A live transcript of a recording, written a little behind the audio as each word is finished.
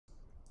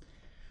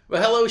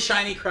Well, hello,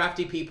 Shiny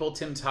Crafty People.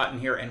 Tim Totten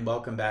here, and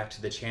welcome back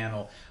to the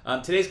channel.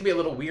 Today's gonna be a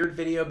little weird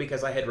video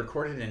because I had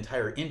recorded an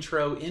entire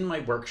intro in my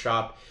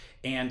workshop,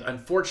 and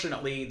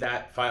unfortunately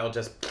that file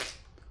just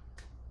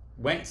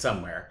went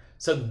somewhere.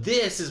 So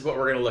this is what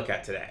we're gonna look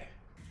at today.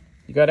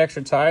 You got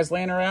extra ties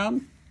laying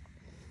around?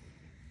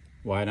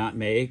 Why not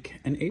make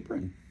an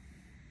apron?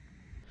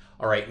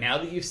 All right, now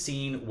that you've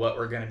seen what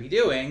we're gonna be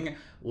doing,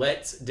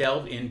 let's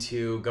delve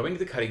into going to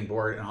the cutting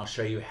board, and I'll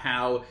show you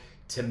how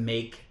to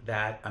make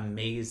that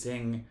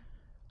amazing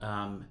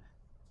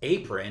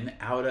apron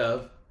out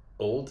of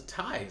old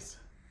ties.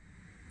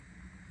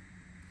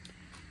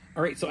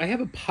 All right, so I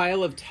have a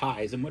pile of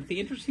ties, and what the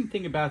interesting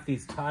thing about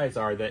these ties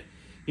are that,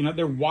 you know,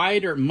 they're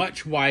wider,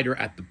 much wider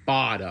at the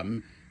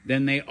bottom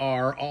than they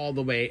are all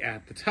the way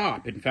at the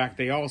top. In fact,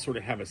 they all sort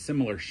of have a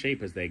similar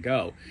shape as they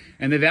go.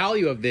 And the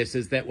value of this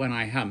is that when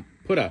I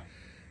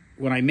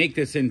when I make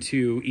this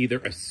into either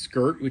a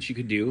skirt, which you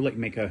could do, like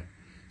make a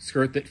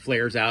skirt that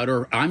flares out,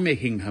 or I'm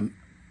making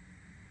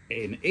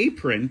an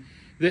apron,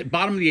 the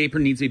bottom of the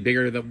apron needs to be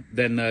bigger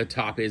than the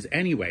top is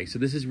anyway. So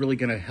this is really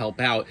going to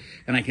help out,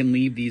 and I can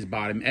leave these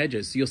bottom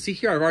edges. So you'll see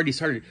here I've already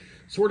started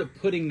sort of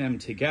putting them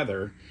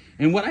together.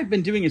 And what I've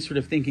been doing is sort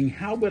of thinking,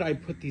 how would I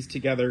put these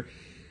together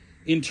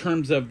in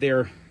terms of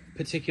their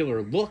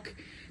particular look?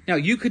 Now,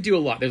 you could do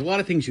a lot. There's a lot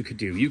of things you could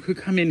do. You could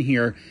come in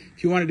here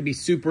if you wanted to be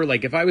super,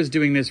 like if I was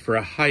doing this for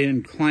a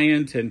high-end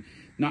client and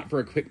not for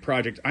a quick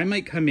project, I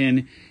might come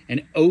in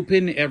and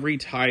open every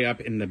tie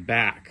up in the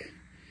back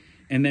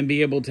and then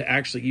be able to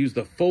actually use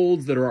the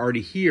folds that are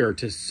already here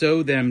to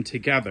sew them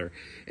together.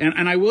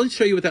 And I will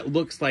show you what that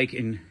looks like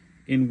in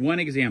one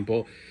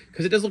example,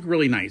 because it does look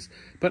really nice.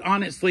 But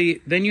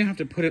honestly, then you have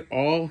to put it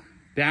all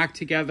back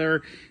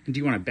together. And do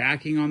you want a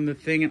backing on the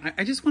thing? And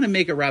I just want to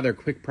make a rather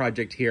quick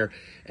project here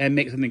and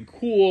make something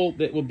cool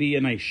that will be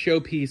a nice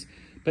showpiece,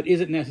 but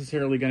isn't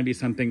necessarily going to be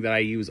something that I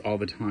use all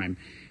the time.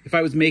 If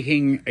I was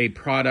making a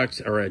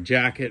product or a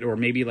jacket or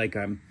maybe like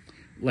a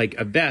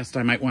vest,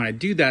 I might want to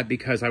do that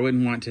because I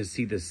wouldn't want to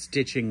see the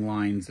stitching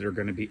lines that are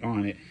going to be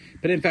on it.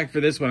 But in fact, for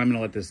this one, I'm going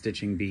to let the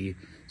stitching be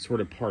sort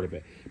of part of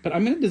it. But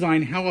I'm going to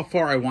design how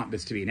far I want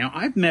this to be. Now,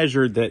 I've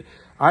measured that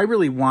I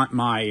really want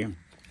my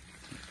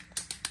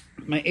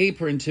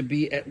apron to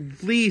be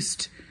at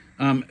least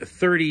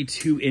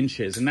 32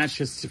 inches, and that's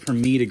just for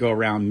me to go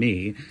around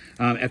me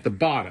at the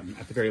bottom,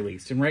 at the very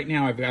least. And right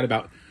now I've got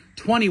about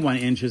 21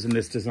 inches in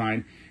this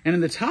design, and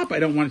in the top I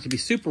don't want it to be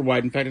super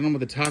wide. In fact, I don't want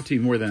the top to be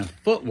more than a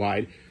foot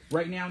wide.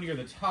 Right now near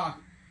the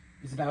top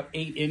is about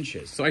 8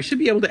 inches, so I should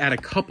be able to add a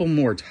couple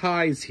more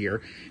ties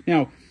here.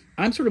 Now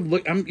I'm sort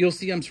of you'll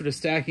see I'm sort of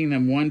stacking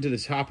them one to the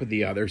top of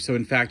the other. So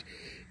in fact,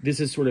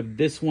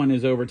 this one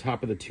is over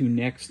top of the two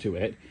next to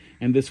it,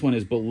 and this one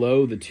is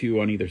below the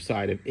two on either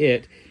side of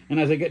it. And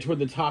as I get toward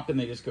the top, then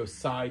they just go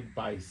side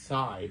by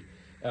side.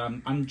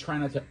 I'm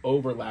trying not to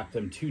overlap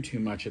them too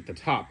much at the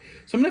top.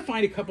 So I'm gonna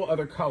find a couple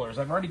other colors.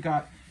 I've already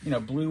got, you know,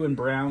 blue and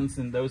browns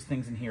and those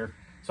things in here.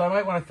 So I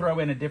might wanna throw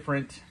in a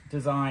different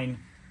design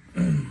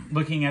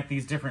looking at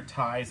these different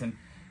ties. And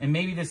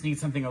maybe this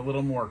needs something a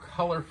little more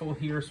colorful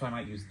here. So I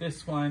might use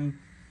this one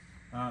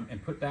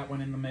and put that one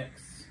in the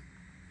mix.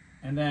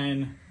 And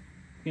then,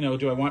 you know,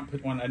 do I want to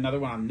put another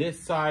one on this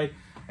side?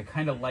 I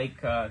kind of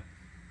like,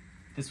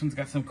 this one's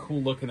got some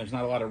cool look and there's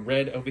not a lot of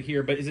red over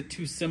here, but is it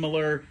too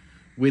similar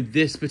with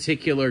this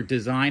particular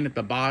design at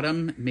the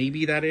bottom?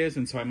 Maybe that is,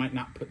 and so I might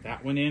not put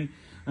that one in.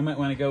 I might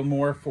want to go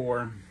more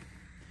for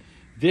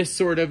this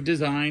sort of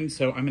design,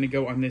 so I'm going to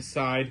go on this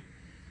side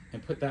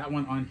and put that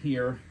one on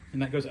here,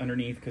 and that goes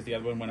underneath because the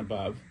other one went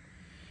above.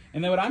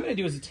 And then what I'm going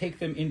to do is take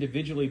them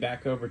individually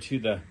back over to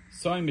the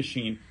sewing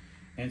machine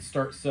and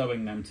start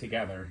sewing them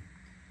together.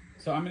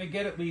 So I'm going to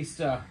get at least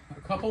a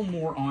couple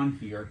more on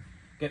here,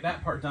 get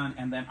that part done,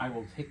 and then I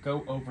will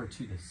go over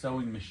to the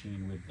sewing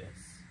machine with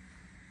this.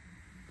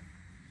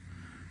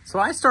 So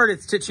I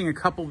started stitching a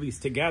couple of these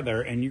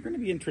together, and you're going to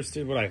be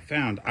interested in what I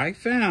found. I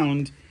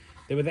found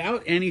that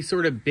without any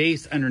sort of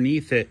base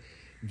underneath it,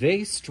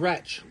 they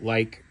stretch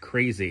like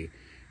crazy.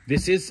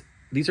 These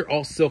are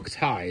all silk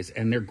ties,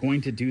 and they're going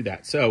to do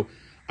that. So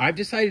I've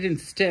decided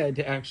instead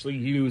to actually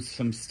use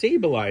some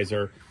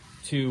stabilizer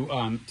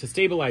to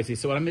stabilize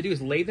these. So what I'm gonna do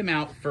is lay them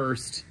out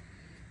first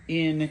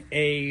in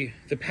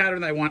the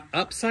pattern that I want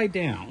upside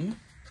down,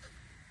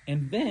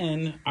 and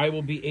then I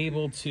will be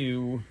able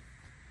to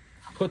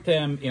put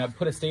them, you know,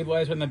 put a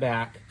stabilizer in the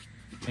back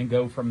and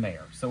go from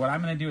there. So what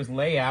I'm gonna do is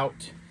lay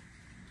out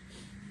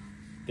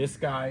this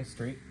guy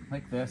straight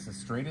like this, as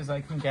straight as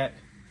I can get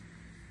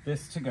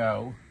this to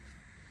go.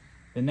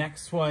 The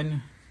next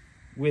one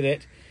with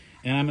it,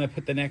 and I'm gonna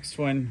put the next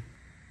one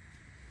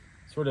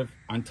sort of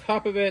on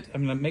top of it.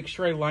 I'm going to make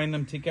sure I line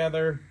them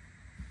together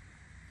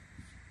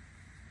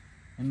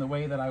in the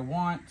way that I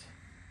want.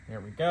 There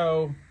we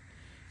go.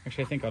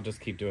 Actually, I think I'll just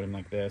keep doing them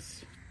like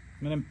this.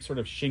 I'm going to sort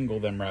of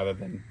shingle them rather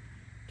than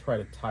try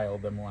to tile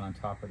them one on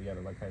top of the other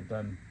like I've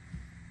done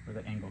with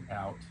it angled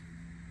out.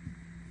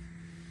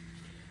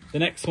 The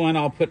next one,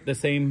 I'll put the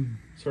same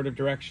sort of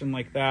direction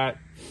like that,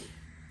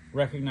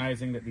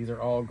 recognizing that these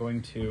are all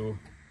going to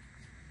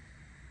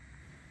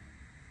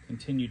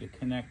continue to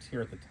connect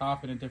here at the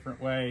top in a different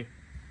way.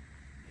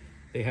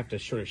 They have to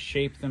sort of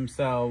shape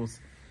themselves.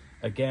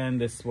 Again,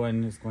 this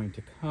one is going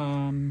to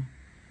come,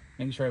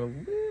 making sure I have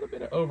a little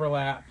bit of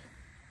overlap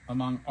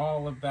among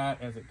all of that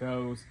as it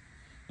goes.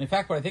 In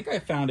fact, what I think I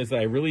found is that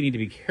I really need to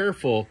be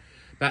careful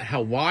about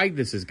how wide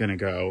this is going to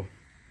go,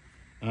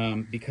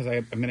 because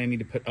I'm going to need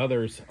to put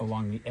others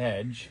along the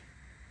edge.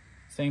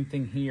 Same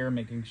thing here,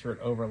 making sure it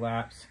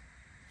overlaps.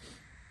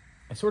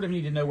 I sort of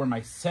need to know where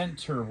my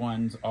center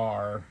ones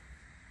are.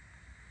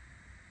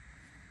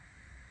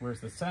 Where's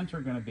the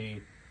center going to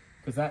be?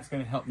 Because that's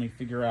going to help me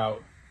figure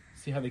out,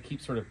 see how they keep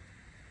sort of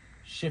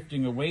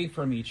shifting away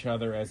from each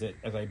other as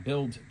I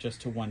build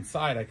just to one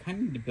side. I kind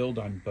of need to build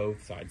on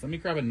both sides. Let me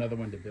grab another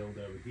one to build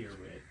over here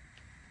with.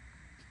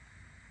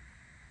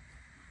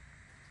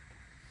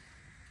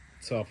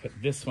 So I'll put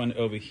this one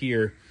over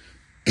here.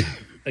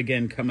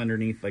 Again, come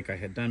underneath like I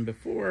had done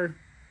before.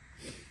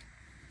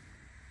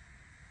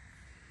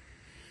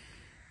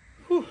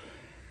 Whew.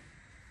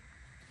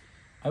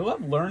 I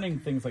love learning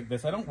things like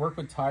this. I don't work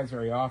with ties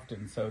very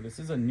often, so this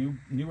is a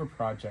newer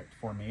project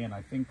for me, and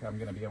I think I'm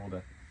going to be able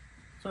to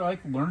sort of like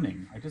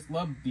learning. I just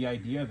love the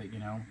idea that, you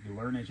know, you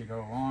learn as you go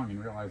along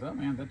and realize, oh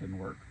man, that didn't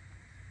work.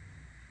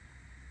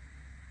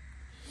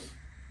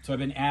 So I've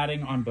been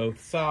adding on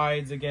both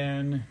sides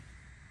again.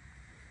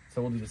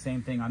 So we'll do the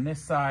same thing on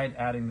this side,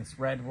 adding this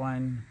red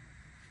one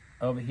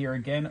over here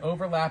again,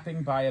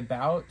 overlapping by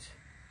about,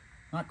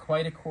 not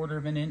quite 1/4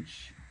 of an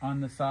inch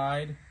on the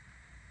side.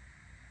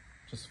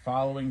 Just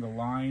following the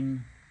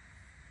line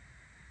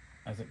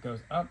as it goes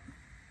up.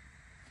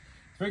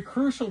 It's very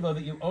crucial, though,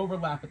 that you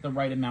overlap at the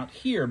right amount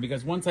here,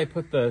 because once I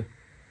put the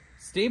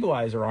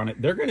stabilizer on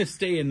it, they're going to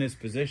stay in this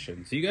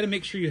position. So you got to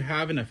make sure you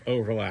have enough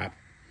overlap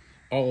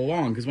all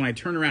along, because when I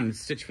turn around and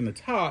stitch from the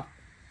top,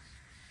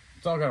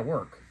 it's all got to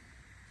work.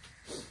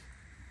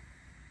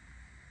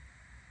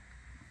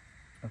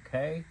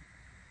 Okay,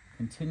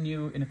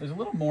 continue. And if there's a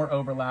little more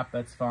overlap,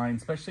 that's fine,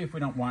 especially if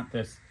we don't want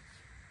this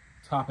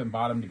top and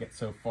bottom to get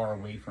so far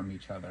away from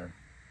each other.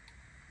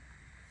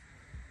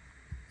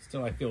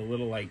 Still, I feel a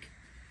little like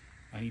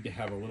I need to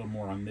have a little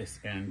more on this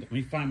end. Let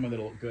me find one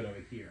that'll look good over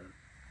here.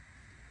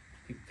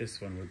 I think this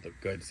one would look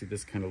good. See,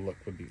 this kind of look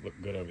would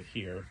look good over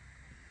here.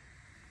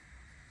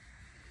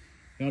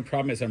 The only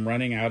problem is I'm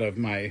running out of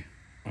my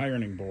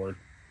ironing board,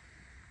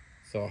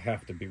 so I'll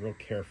have to be real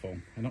careful.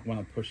 I don't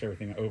want to push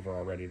everything over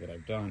already that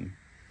I've done.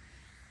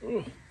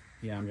 Ooh,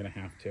 yeah, I'm gonna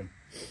have to.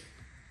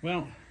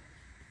 Well,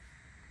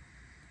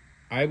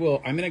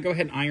 I'm gonna go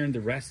ahead and iron the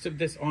rest of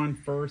this on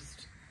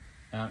first.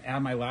 Add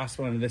my last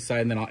one on this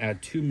side, and then I'll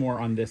add 2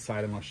 more on this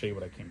side, and I'll show you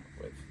what I came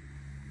up with.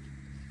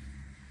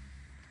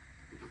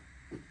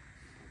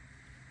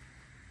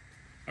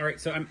 All right,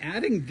 so I'm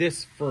adding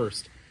this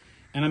first,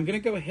 and I'm gonna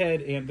go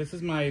ahead and, this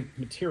is my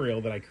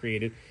material that I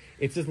created.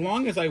 It's as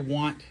long as I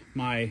want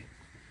my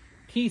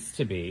piece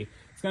to be.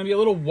 It's gonna be a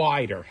little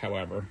wider,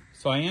 however.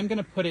 So I am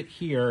gonna put it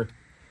here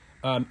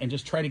and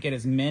just try to get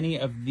as many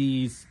of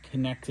these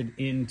connected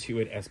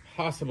into it as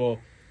possible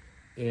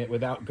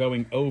without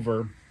going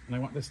over. And I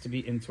want this to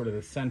be in sort of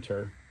the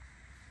center.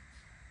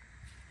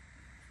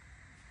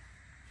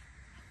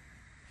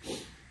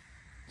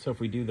 So if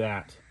we do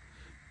that,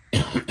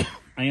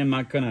 I am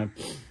not gonna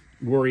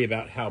worry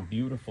about how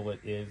beautiful it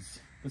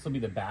is. This will be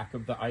the back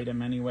of the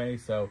item anyway,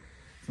 so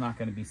it's not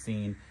gonna be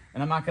seen.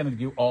 And I'm not gonna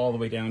do all the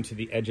way down to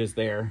the edges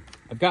there.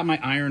 I've got my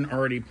iron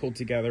already pulled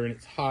together and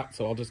it's hot,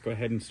 so I'll just go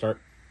ahead and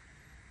start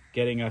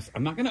getting us.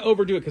 I'm not gonna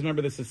overdo it because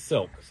remember this is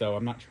silk, so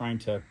I'm not trying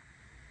to,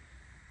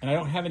 and I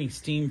don't have any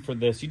steam for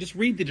this. You just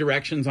read the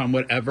directions on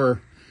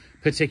whatever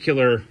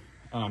particular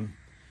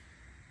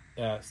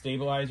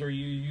stabilizer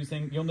you're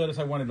using. You'll notice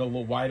I wanted a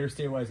little wider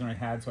stabilizer than I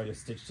had, so I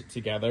just stitched it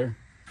together.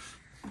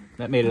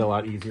 That made it a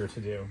lot easier to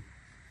do.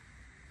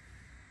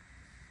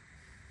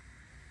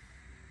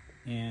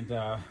 And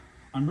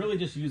I'm really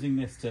just using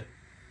this to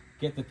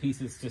get the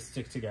pieces to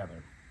stick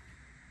together.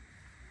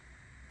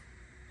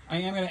 I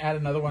am going to add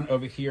another one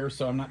over here,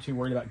 so I'm not too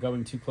worried about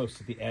going too close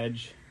to the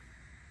edge.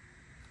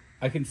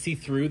 I can see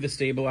through the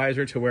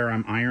stabilizer to where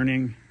I'm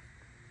ironing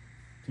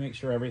to make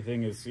sure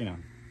everything is, you know,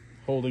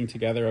 holding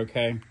together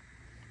okay.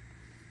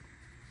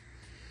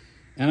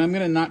 And I'm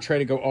going to not try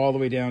to go all the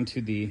way down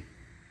to the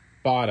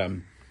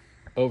bottom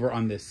over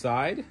on this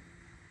side.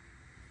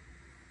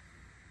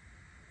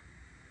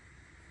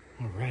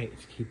 All right,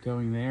 let's keep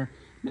going there.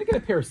 I'm going to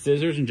get a pair of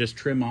scissors and just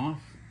trim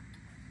off.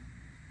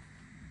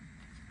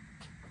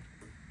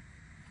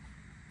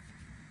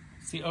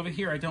 See, over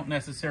here, I don't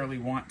necessarily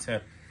want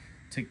to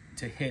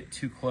hit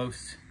too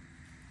close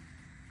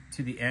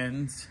to the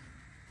ends.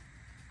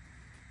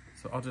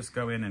 So I'll just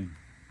go in and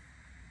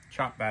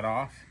chop that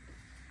off.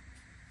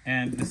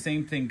 And the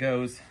same thing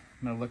goes,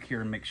 I'm gonna look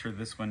here and make sure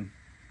this one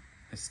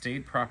has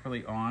stayed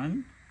properly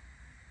on.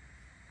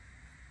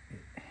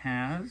 It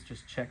has,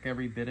 just check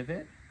every bit of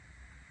it.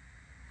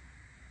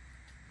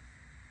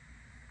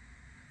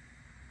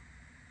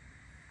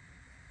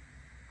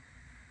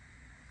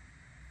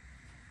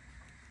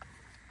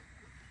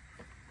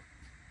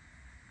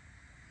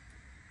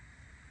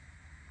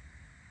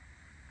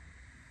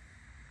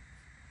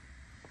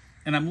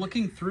 And I'm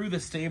looking through the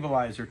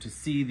stabilizer to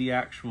see the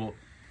actual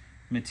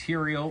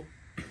material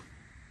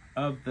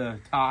of the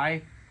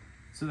tie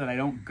so that I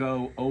don't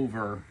go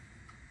over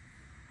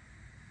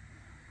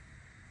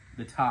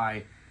the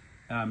tie,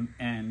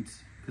 and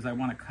because I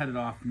want to cut it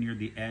off near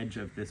the edge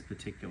of this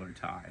particular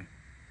tie.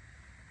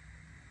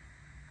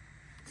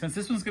 Since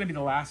this one's going to be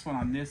the last one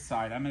on this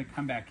side, I'm going to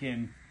come back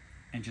in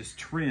and just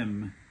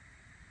trim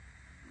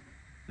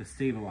the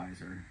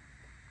stabilizer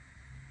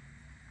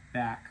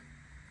back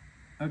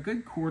a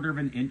good 1/4 of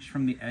an inch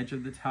from the edge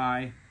of the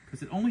tie,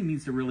 because it only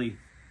needs to really,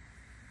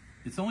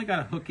 it's only got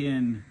to hook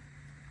in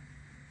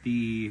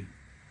the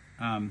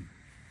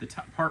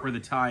part where the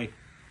tie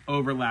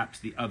overlaps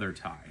the other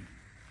tie.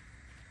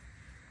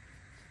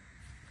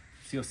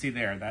 So you'll see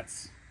there,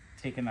 that's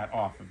taken that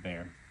off of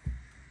there.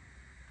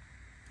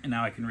 And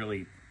now I can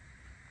really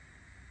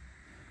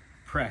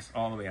press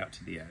all the way out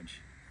to the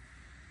edge.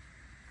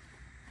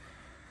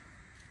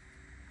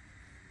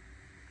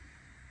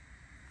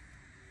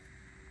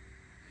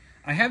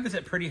 I have this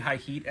at pretty high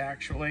heat,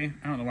 actually.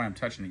 I don't know why I'm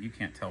touching it. You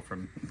can't tell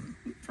from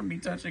me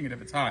touching it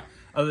if it's hot,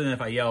 other than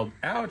if I yelled,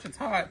 ouch, it's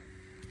hot.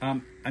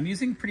 I'm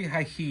using pretty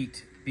high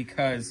heat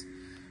because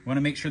I want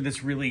to make sure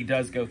this really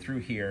does go through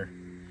here.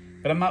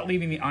 But I'm not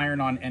leaving the iron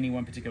on any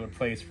one particular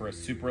place for a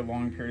super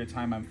long period of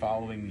time. I'm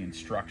following the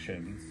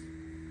instructions.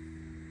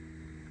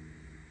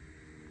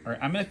 All right,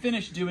 I'm going to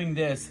finish doing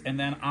this, and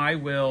then I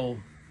will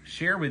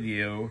share with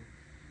you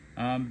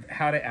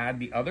how to add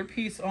the other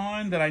piece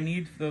on that I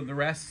need for the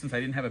rest, since I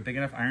didn't have a big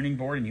enough ironing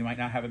board, and you might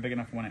not have a big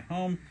enough one at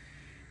home.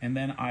 And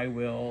then I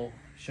will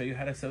show you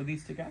how to sew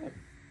these together.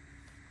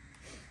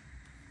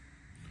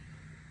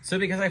 So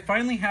because I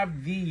finally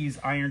have these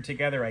ironed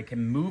together, I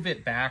can move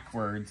it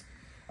backwards.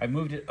 I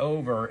moved it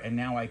over, and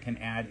now I can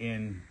add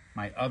in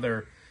my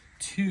other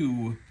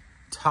 2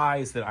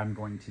 ties that I'm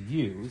going to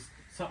use.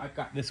 So I've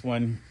got this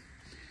one,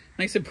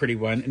 nice and pretty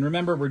one. And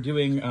remember, we're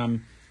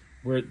doing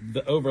where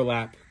the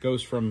overlap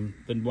goes from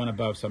the one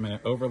above, so I'm going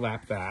to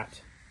overlap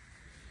that.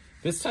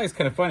 This tie is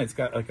kind of fun. It's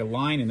got like a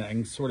line in it. I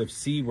can sort of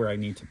see where I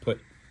need to put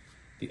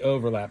the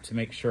overlap to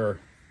make sure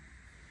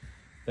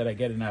that I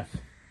get enough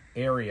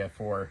area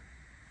for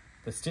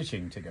the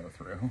stitching to go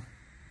through.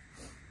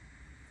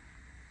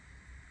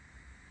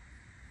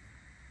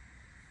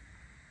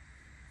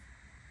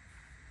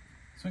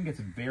 This one gets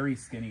very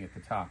skinny at the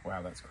top.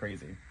 Wow, that's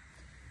crazy.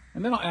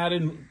 And then I'll add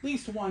in at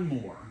least one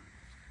more.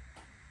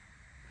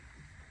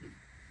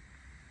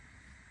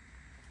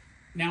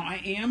 Now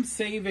I am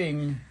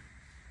saving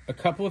a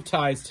couple of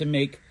ties to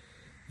make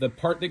the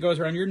part that goes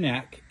around your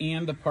neck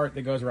and the part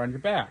that goes around your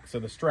back, so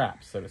the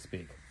straps, so to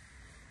speak.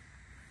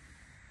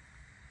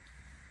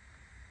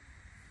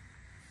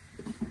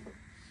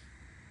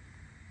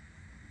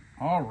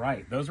 All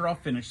right, those are all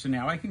finished, so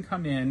now I can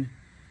come in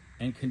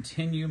and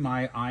continue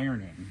my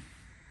ironing.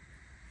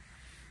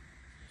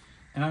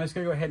 And I'm just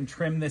going to go ahead and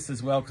trim this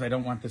as well, because I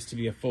don't want this to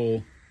be a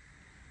full.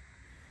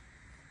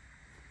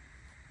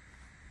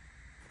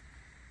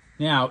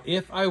 Now,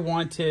 if I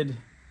wanted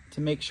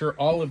to make sure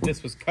all of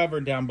this was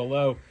covered down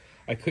below,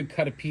 I could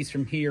cut a piece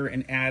from here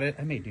and add it.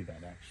 I may do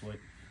that, actually.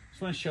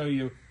 Just want to show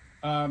you.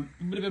 It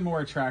would have been more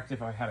attractive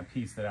if I had a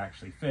piece that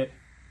actually fit.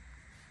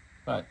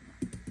 But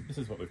this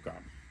is what we've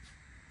got.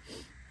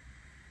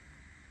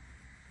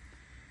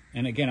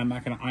 And again, I'm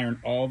not going to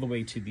iron all the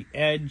way to the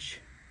edge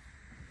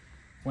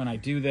when I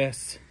do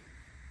this.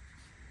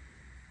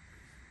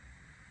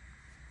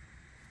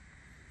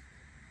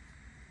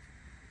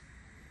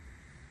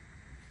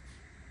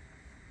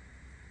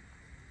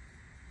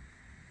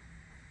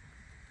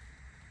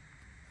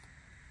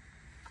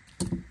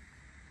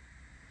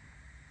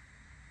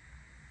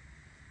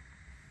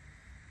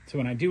 So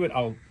when I do it,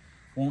 I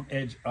won't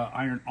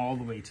iron all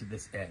the way to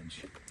this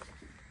edge.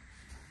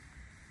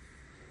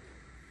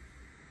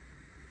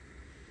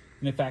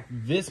 And in fact,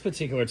 this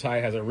particular tie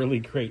has a really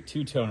great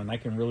two-tone, and I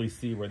can really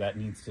see where that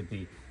needs to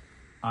be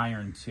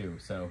ironed too.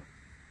 So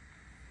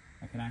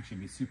I can actually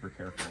be super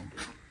careful.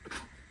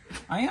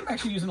 I am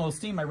actually using a little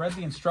steam. I read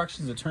the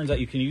instructions. It turns out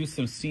you can use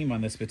some steam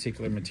on this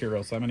particular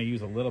material, so I'm going to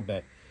use a little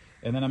bit.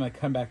 And then I'm going to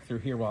come back through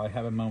here while I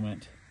have a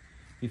moment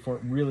before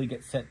it really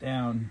gets set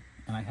down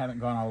and I haven't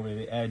gone all the way to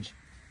the edge,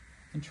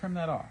 and trim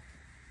that off.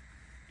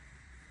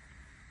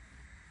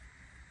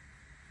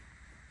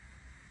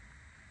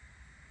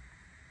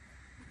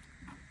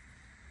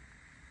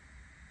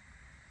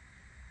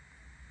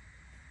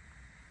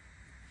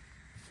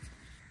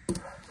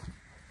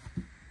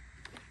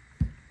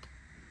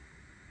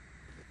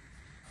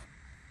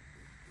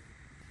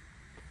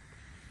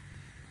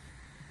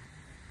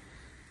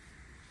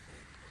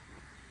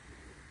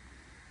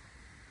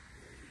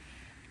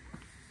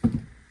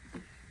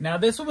 Now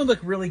this one would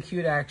look really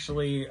cute,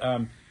 actually,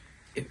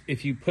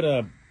 if you put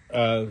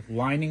a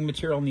lining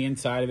material on the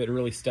inside of it to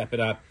really step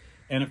it up.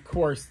 And of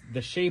course,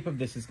 the shape of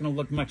this is going to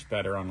look much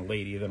better on a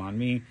lady than on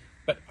me.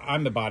 But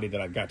I'm the body that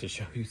I've got to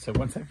show you, so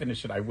once I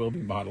finish it, I will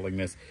be modeling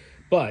this.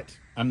 But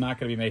I'm not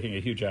going to be making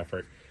a huge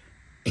effort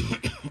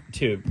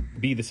to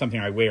be something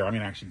I wear. I'm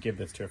going to actually give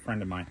this to a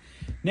friend of mine.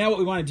 Now what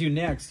we want to do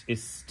next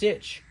is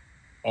stitch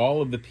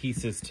all of the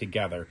pieces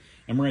together.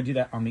 And we're gonna do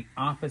that on the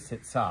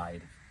opposite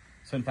side.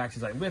 So in fact,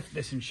 as I lift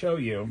this and show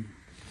you,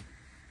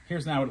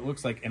 here's now what it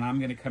looks like, and I'm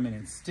gonna come in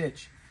and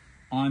stitch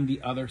on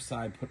the other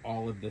side, put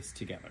all of this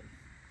together.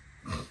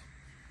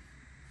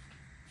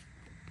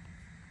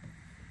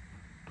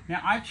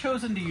 Now I've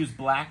chosen to use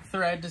black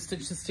thread to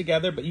stitch this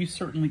together, but you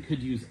certainly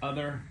could use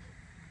another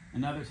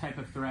type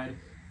of thread.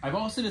 I've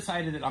also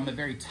decided that on the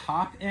very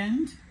top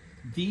end,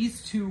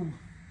 these two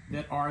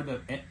that are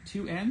the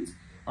two ends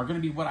are gonna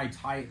be what I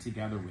tie it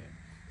together with.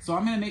 So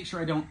I'm gonna make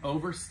sure I don't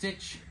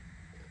overstitch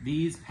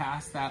these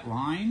past that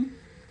line,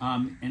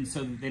 and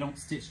so that they don't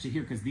stitch to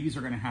here, because these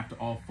are gonna have to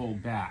all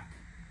fold back.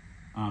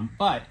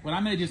 But what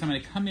I'm gonna do is I'm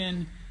gonna come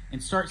in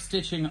and start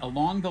stitching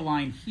along the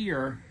line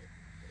here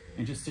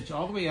and just stitch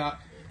all the way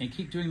up and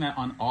keep doing that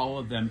on all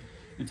of them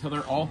until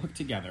they're all hooked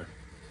together.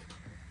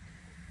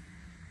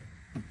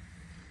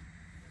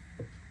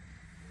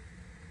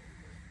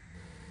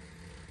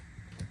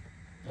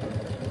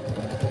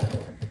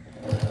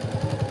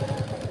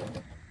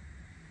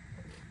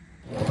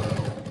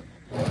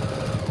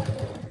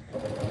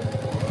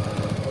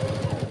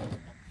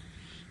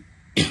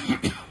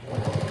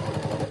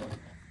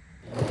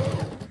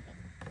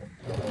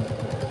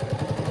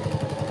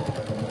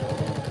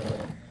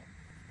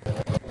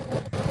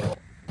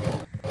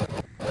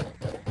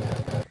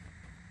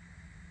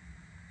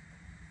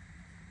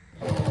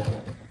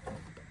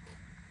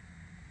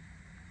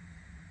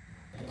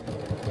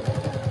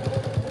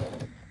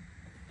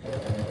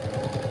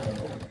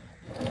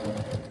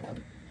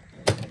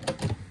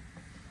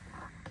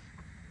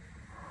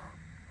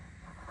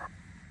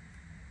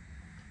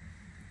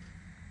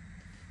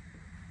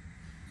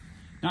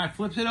 Now I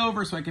flipped it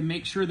over so I can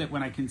make sure that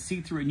when I can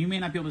see through, and you may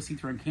not be able to see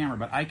through on camera,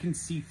 but I can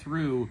see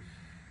through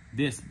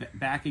this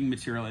backing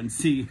material and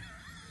see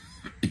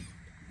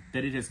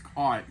that it has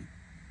caught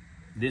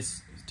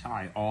this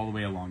tie all the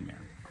way along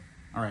there.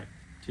 All right,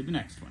 to the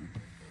next one.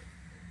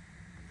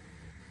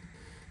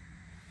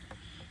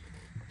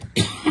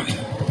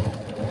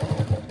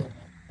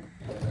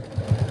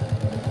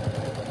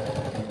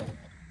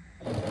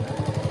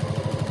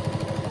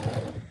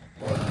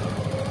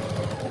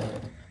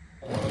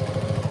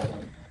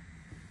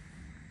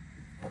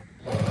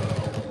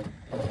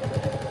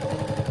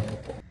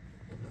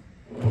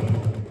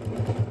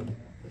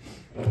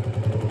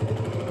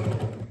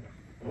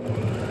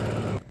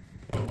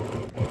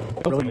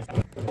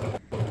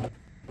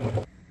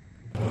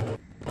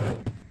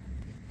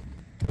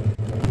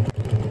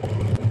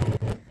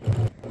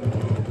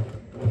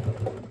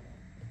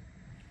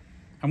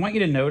 I want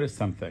you to notice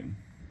something.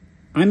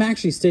 I'm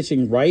actually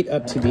stitching right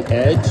up to the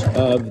edge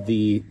of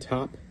the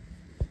top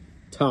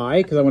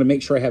tie because I want to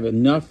make sure I have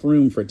enough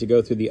room for it to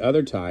go through the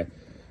other tie.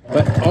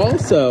 But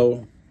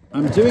also,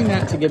 I'm doing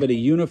that to give it a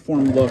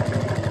uniform look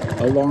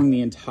along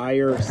the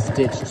entire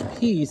stitched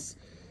piece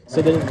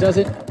so that it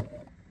doesn't,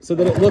 so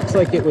that it looks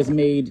like it was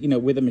made, you know,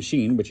 with a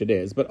machine, which it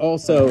is, but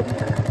also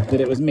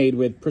that it was made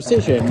with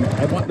precision.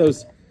 I want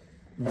those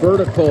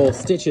vertical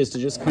stitches to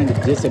just kind of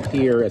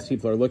disappear as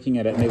people are looking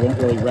at it, and they won't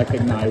really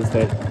recognize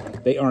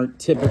that they aren't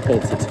typical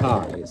to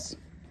ties.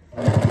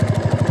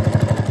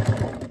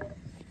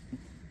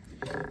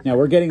 Now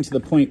we're getting to the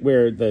point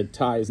where the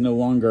ties no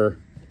longer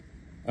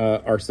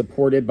are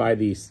supported by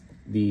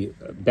the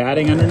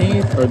batting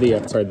underneath, or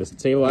the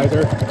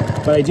stabilizer,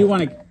 but I do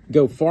want to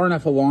go far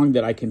enough along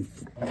that I can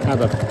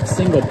have a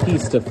single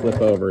piece to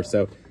flip over.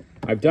 So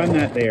I've done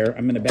that there.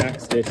 I'm going to back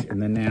stitch,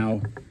 and then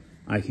now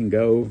I can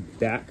go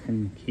back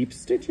and keep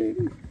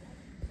stitching.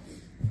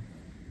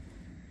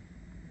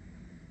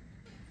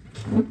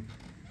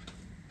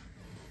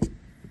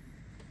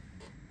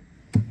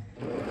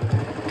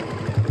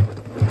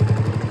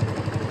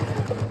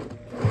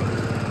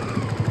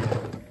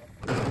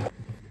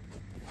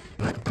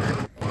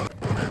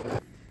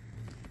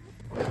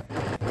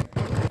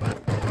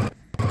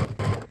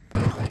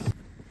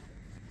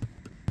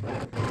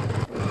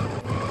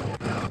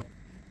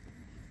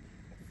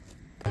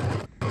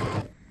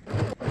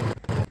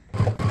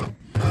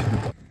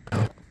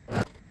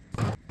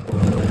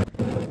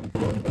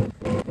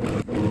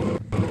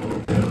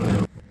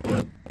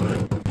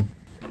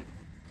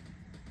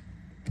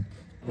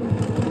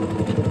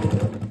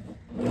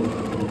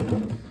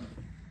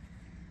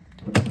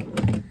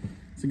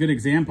 It's a good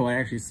example. I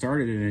actually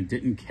started it and it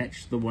didn't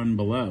catch the one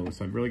below,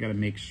 so I've really got to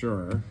make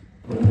sure.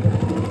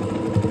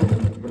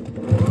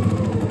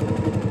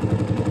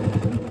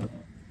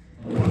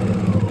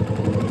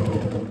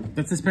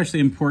 That's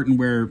especially important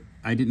where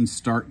I didn't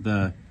start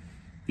the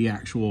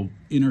actual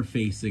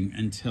interfacing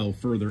until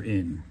further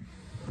in.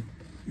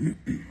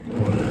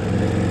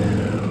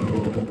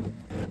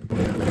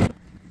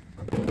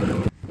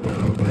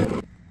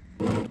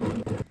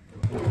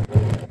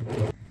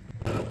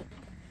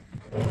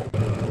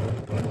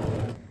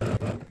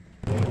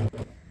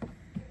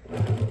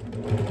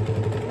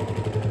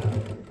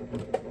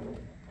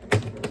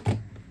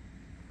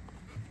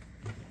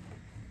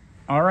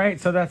 All right,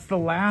 so that's the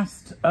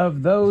last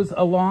of those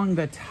along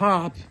the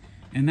top.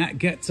 And that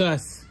gets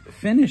us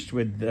finished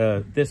with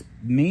this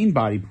main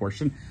body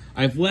portion.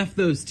 I've left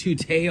those two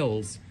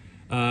tails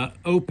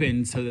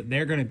open so that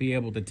they're going to be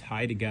able to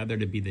tie together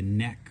to be the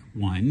neck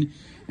one.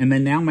 And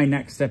then now my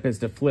next step is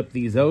to flip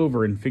these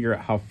over and figure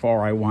out how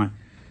far I want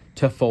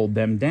to fold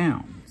them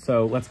down.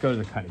 So let's go to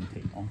the cutting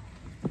table.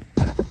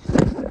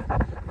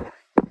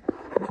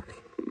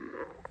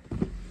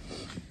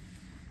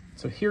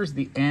 So here's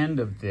the end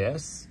of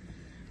this.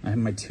 I have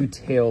my two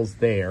tails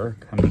there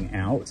coming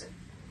out.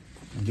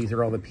 And these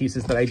are all the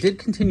pieces that I did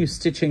continue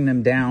stitching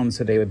them down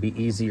so they would be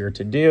easier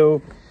to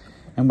do.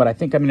 And what I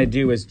think I'm going to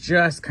do is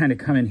just kind of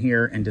come in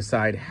here and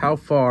decide how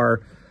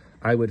far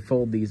I would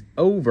fold these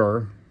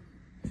over.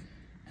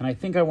 And I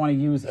think I want to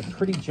use a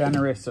pretty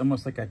generous,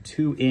 almost like a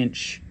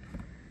 2-inch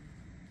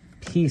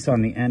piece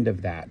on the end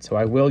of that. So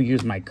I will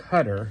use my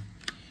cutter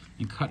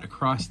and cut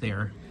across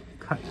there,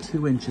 cut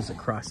 2 inches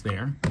across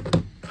there.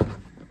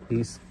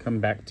 These come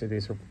back to,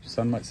 these are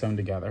somewhat sewn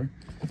together.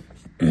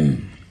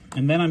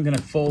 And then I'm going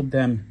to fold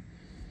them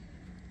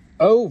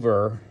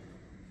over,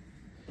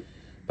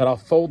 but I'll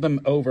fold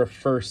them over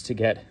first to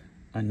get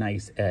a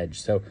nice edge.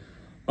 So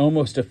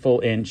almost a full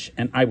inch,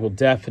 and I will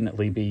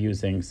definitely be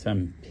using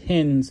some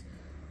pins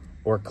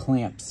or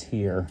clamps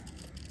here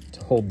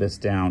to hold this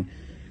down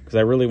because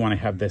I really want to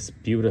have this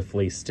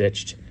beautifully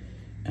stitched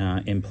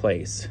in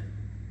place.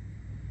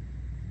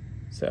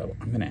 So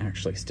I'm going to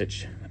actually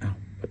stitch,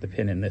 put the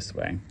pin in this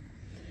way.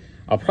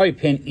 I'll probably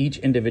pin each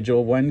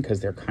individual one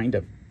because they're kind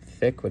of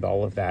thick with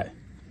all of that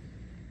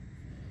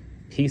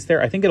piece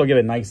there. I think it'll give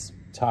a nice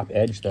top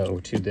edge though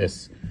to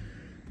this,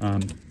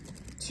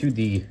 to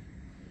the,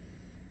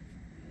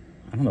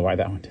 I don't know why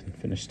that one didn't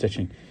finish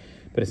stitching,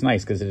 but it's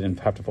nice because it didn't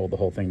have to fold the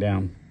whole thing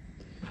down.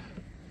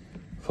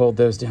 Fold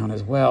those down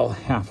as well,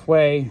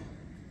 halfway.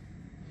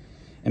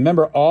 And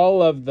remember,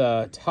 all of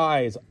the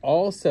ties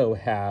also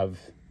have,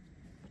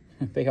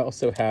 they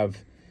also have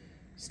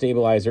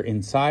stabilizer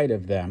inside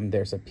of them.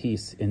 There's a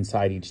piece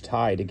inside each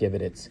tie to give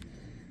it its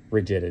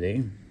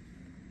rigidity.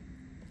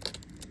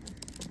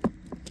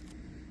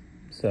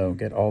 So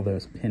get all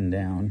those pinned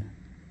down.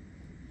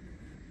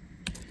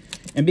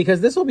 And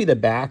because this will be the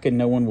back and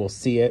no one will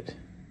see it,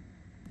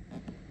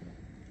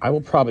 I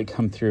will probably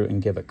come through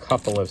and give a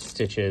couple of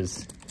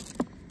stitches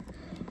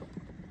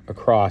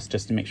across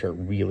just to make sure it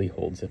really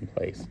holds in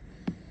place.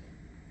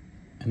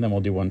 And then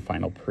we'll do one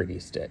final pretty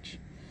stitch.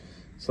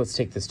 So let's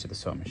take this to the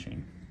sewing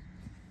machine.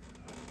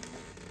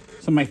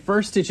 So my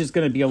first stitch is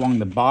going to be along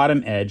the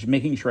bottom edge,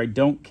 making sure I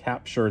don't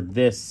capture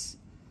this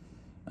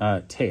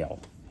tail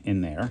in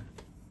there.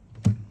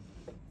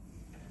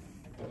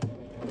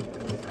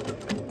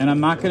 And I'm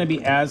not going to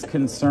be as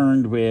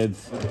concerned with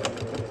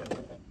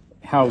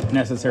how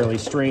necessarily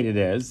straight it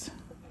is.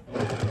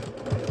 I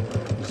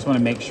just want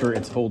to make sure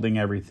it's holding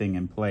everything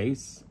in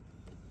place.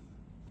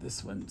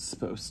 This one's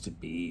supposed to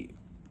be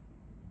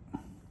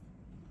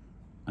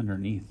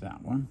underneath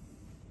that one.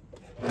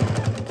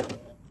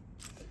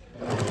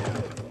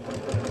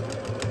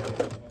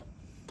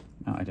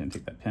 No, I didn't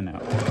take that pin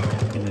out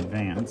in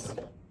advance.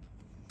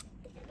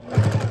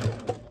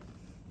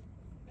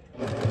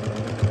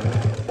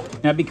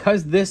 Now,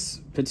 because this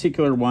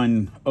particular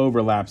one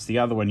overlaps the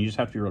other one, you just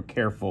have to be real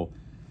careful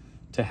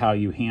to how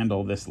you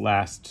handle this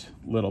last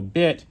little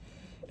bit.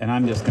 And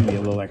I'm just going to be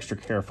a little extra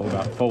careful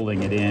about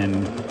folding it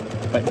in,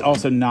 but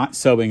also not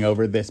sewing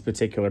over this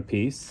particular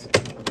piece.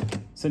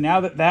 So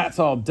now that that's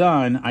all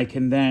done, I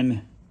can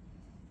then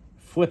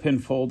flip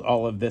and fold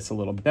all of this a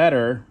little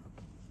better.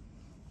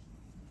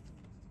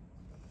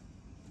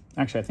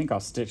 Actually, I think I'll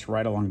stitch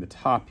right along the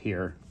top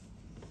here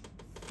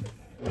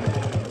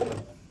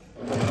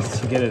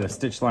to get it a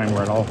stitch line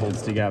where it all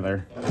holds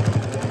together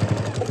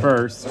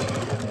first.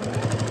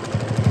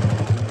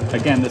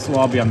 Again, this will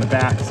all be on the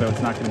back, so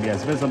it's not going to be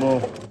as visible.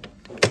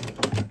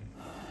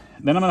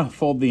 Then I'm going to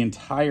fold the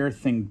entire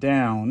thing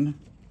down.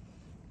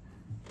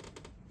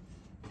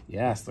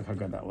 Yes, look how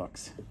good that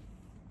looks.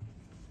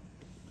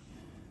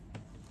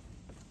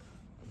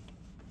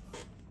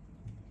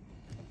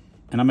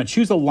 And I'm going to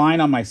choose a line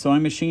on my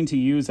sewing machine to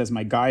use as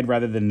my guide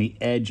rather than the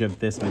edge of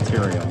this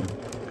material.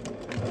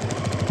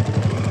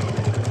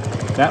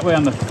 That way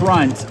on the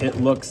front, it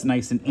looks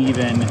nice and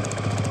even.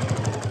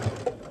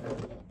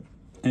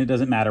 And it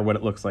doesn't matter what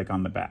it looks like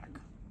on the back.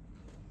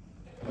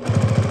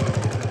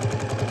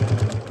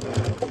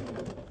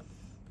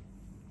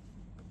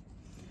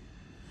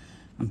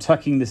 I'm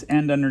tucking this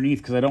end underneath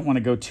because I don't want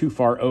to go too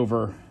far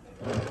over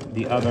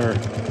the other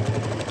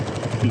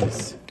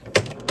piece.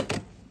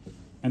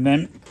 And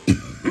then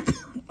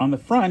on the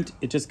front,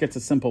 it just gets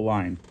a simple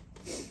line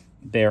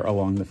there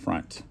along the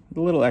front. A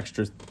little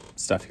extra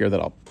stuff here that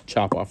I'll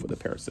chop off with a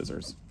pair of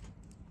scissors.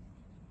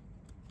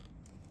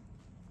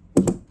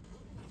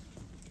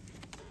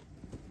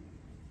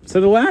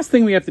 So the last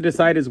thing we have to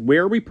decide is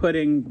where are we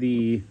putting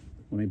the,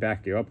 let me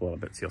back you up a little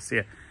bit so you'll see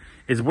it,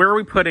 is where are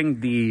we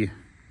putting the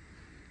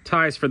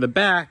ties for the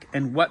back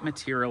and what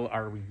material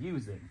are we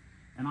using?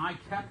 And I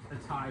kept a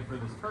tie for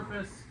this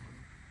purpose.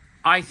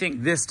 I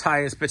think this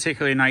tie is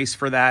particularly nice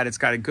for that. It's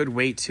got a good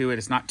weight to it.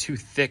 It's not too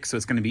thick, so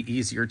it's going to be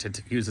easier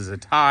to use as a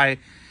tie.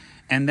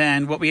 And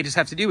then what we just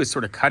have to do is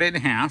sort of cut it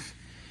in half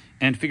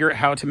and figure out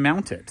how to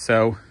mount it.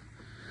 So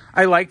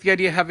I like the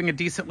idea of having a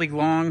decently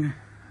long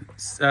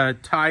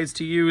ties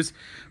to use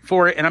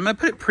for it. And I'm going to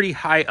put it pretty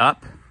high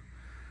up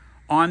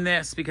on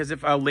this, because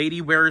if a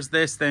lady wears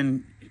this,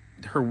 then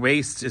her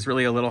waist is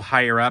really a little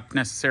higher up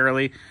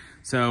necessarily.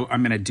 So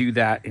I'm going to do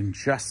that in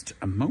just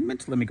a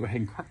moment. Let me go ahead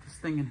and cut this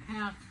thing in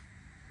half.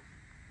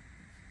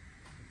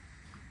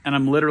 And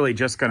I'm literally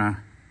just going to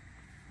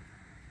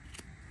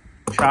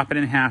chop it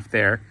in half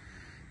there.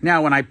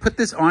 Now, when I put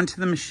this onto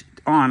the machine,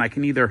 I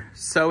can either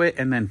sew it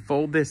and then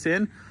fold this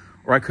in,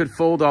 or I could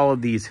fold all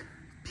of these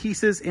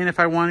pieces in if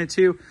I wanted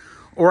to,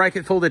 or I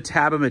could fold a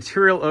tab of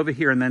material over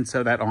here and then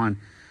sew that on.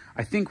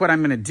 I think what I'm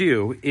going to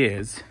do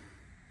is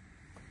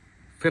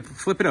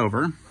flip it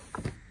over,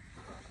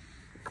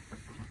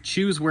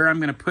 choose where I'm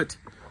going to put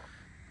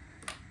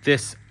the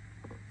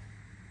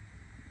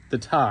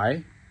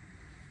tie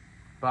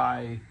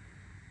by,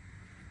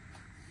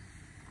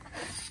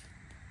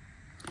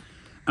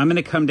 I'm going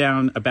to come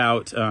down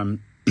about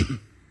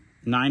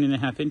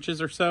 9.5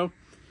 inches or so.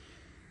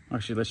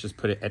 Actually, let's just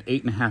put it at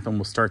 8.5 and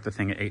we'll start the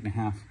thing at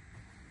 8.5.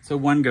 So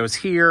one goes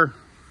here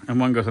and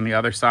one goes on the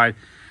other side.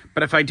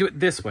 But if I do it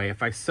this way,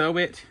 if I sew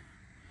it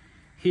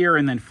here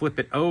and then flip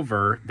it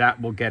over,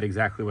 that will get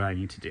exactly what I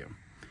need to do.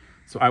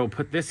 So I will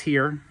put this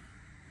here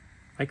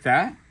like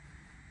that,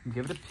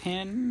 give it a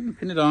pin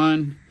it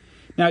on.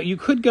 Now you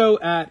could go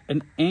at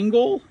an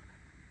angle,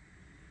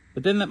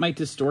 but then that might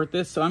distort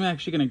this. So I'm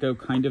actually going to go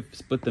kind of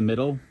split the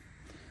middle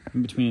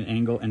in between an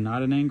angle and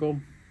not an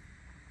angle.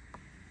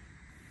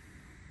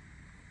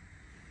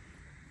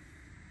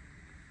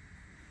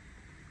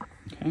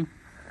 Okay,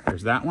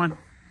 there's that one.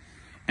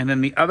 And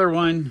then the other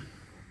one,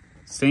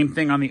 same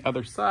thing on the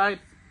other side.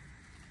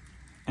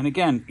 And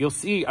again, you'll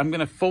see I'm going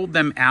to fold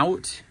them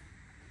out,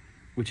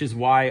 which is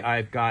why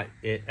I've got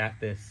it at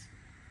this,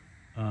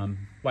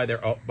 why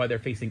they're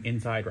facing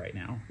inside right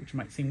now, which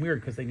might seem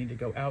weird because they need to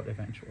go out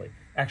eventually.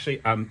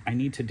 Actually, I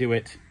need to do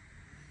it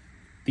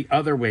the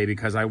other way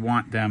because I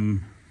want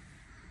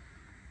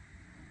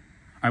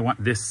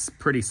this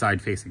pretty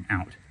side facing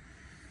out.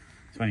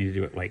 So I need to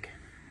do it like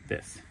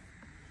this.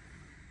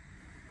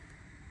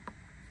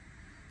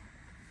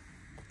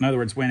 In other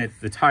words, when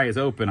the tie is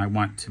open, I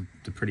want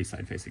the pretty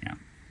side facing out.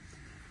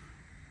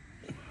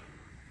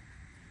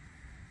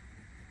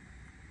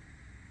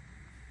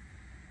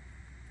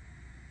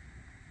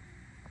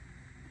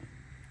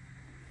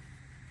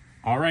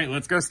 All right,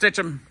 let's go stitch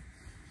them.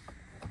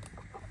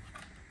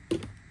 So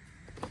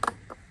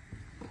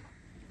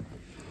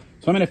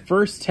I'm going to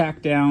first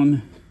tack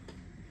down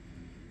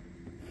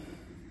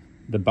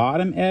the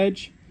bottom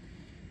edge,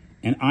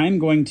 and I'm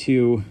going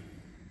to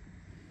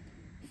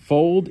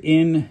fold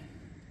in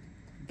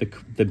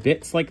the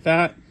bits like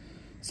that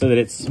so that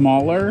it's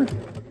smaller.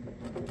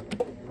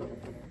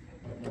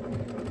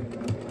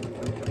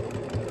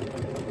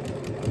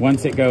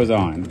 Once it goes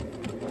on.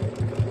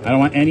 I don't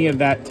want any of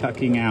that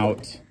tucking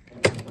out.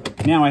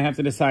 Now I have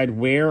to decide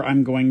where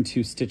I'm going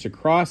to stitch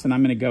across, and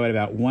I'm going to go at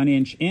about 1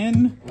 inch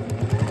in.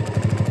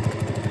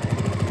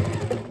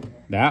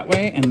 That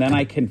way, and then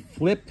I can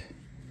flip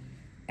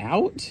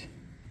out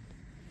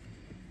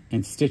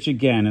and stitch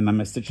again, and I'm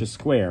going to stitch a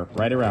square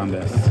right around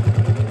this.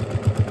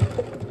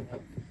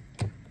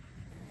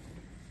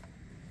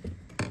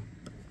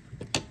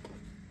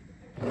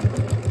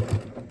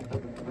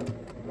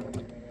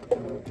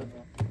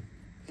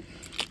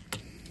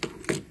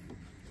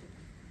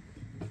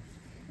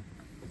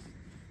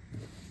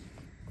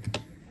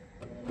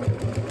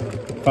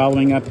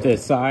 Following up the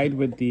side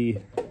with the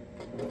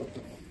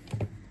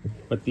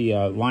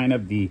line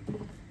of the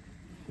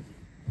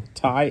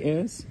tie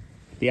is,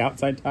 the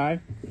outside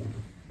tie.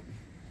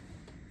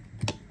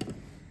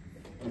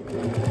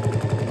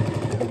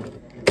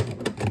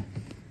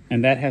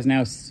 And that has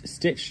now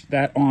stitched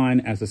that on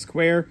as a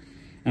square.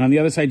 And on the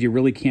other side, you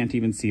really can't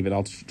even see, but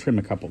I'll trim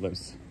a couple of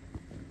those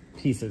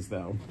pieces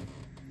though.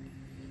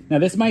 Now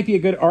this might be a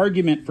good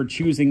argument for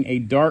choosing a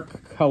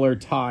dark color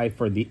tie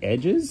for the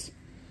edges.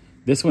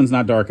 This one's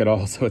not dark at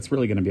all, so it's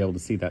really going to be able to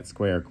see that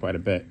square quite a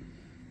bit.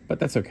 But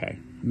that's okay.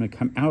 I'm going to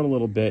come out a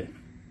little bit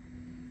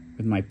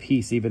with my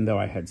piece, even though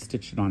I had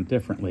stitched it on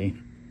differently.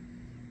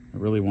 I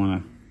really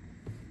want to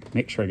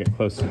make sure I get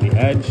close to the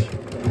edge.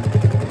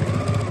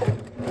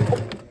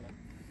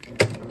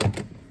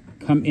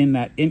 Come in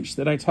that inch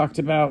that I talked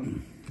about.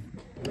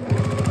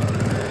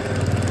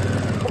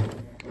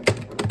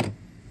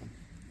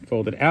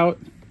 Fold it out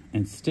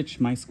and stitch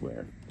my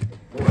square.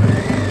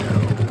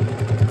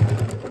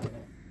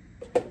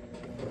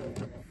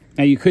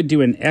 Now you could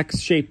do an X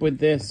shape with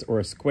this or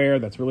a square,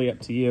 that's really up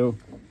to you.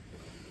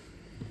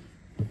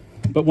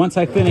 But once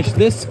I finish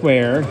this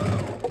square,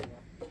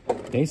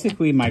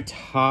 basically my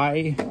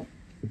tie,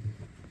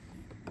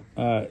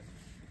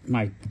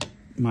 my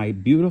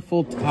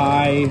beautiful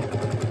tie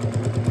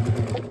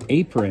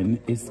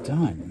apron is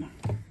done.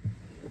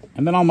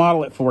 And then I'll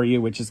model it for you,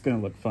 which is going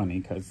to look funny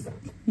because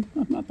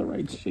I'm not the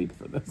right shape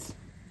for this.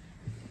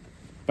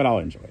 But I'll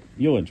enjoy it.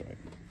 You'll enjoy it.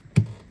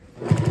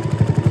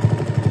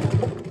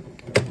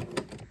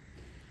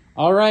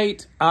 All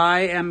right, I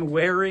am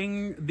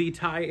wearing the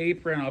tie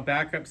apron. I'll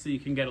back up so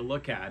you can get a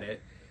look at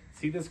it.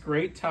 See this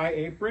great tie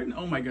apron?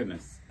 Oh my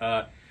goodness.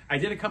 I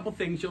did a couple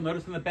things. You'll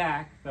notice in the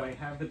back that I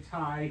have the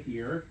tie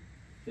here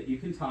that you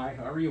can tie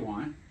however you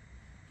want,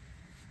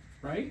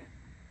 right?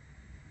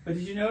 But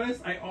did you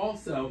notice I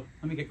also,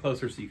 let me get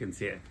closer so you can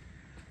see it.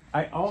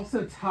 I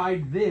also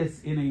tied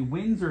this in a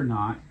Windsor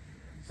knot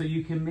so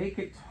you can make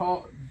it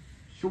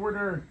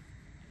shorter.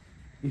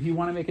 If you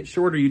want to make it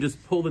shorter, you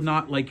just pull the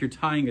knot like you're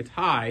tying a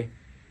tie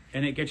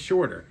and it gets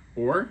shorter.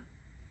 Or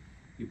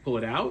you pull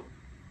it out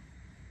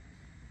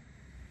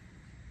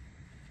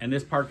and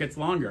this part gets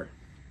longer.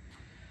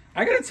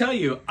 I gotta tell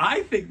you,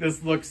 I think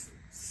this looks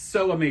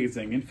so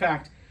amazing. In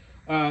fact,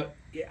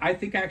 I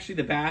think actually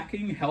the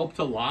backing helped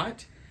a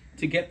lot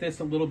to get this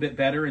a little bit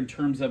better in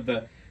terms of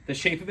the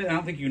shape of it. I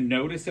don't think you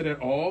notice it at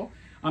all.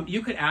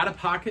 You could add a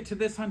pocket to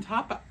this on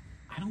top, but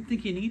I don't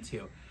think you need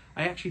to.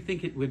 I actually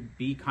think it would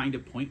be kind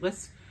of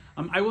pointless.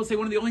 I will say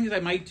one of the only things I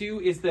might do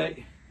is that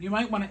you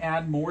might want to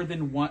add more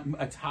than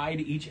a tie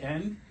to each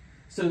end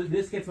so that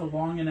this gets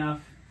long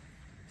enough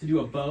to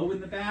do a bow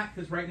in the back,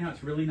 because right now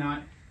it's really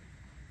not,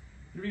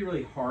 it'd be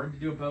really hard to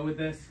do a bow with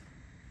this.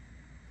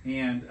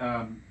 And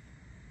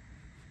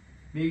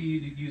maybe you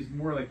use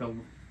more like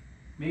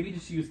maybe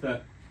just use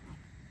the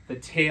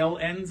tail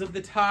ends of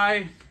the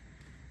tie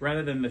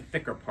rather than the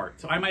thicker part.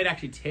 So I might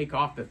actually take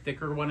off the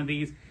thicker one of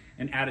these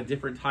and add a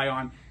different tie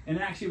on. And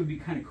it actually would be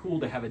kind of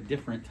cool to have a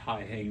different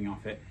tie hanging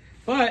off it.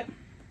 But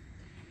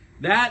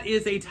that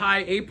is a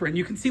tie apron.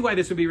 You can see why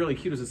this would be really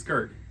cute as a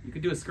skirt. You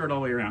could do a skirt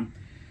all the way around.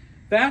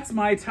 That's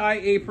my tie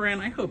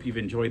apron. I hope you've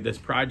enjoyed this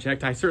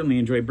project. I certainly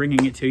enjoyed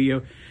bringing it to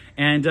you.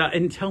 And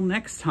until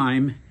next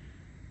time,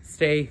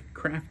 stay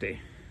crafty.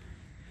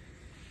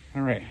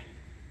 All right.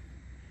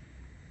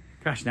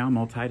 Gosh, now I'm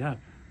all tied up.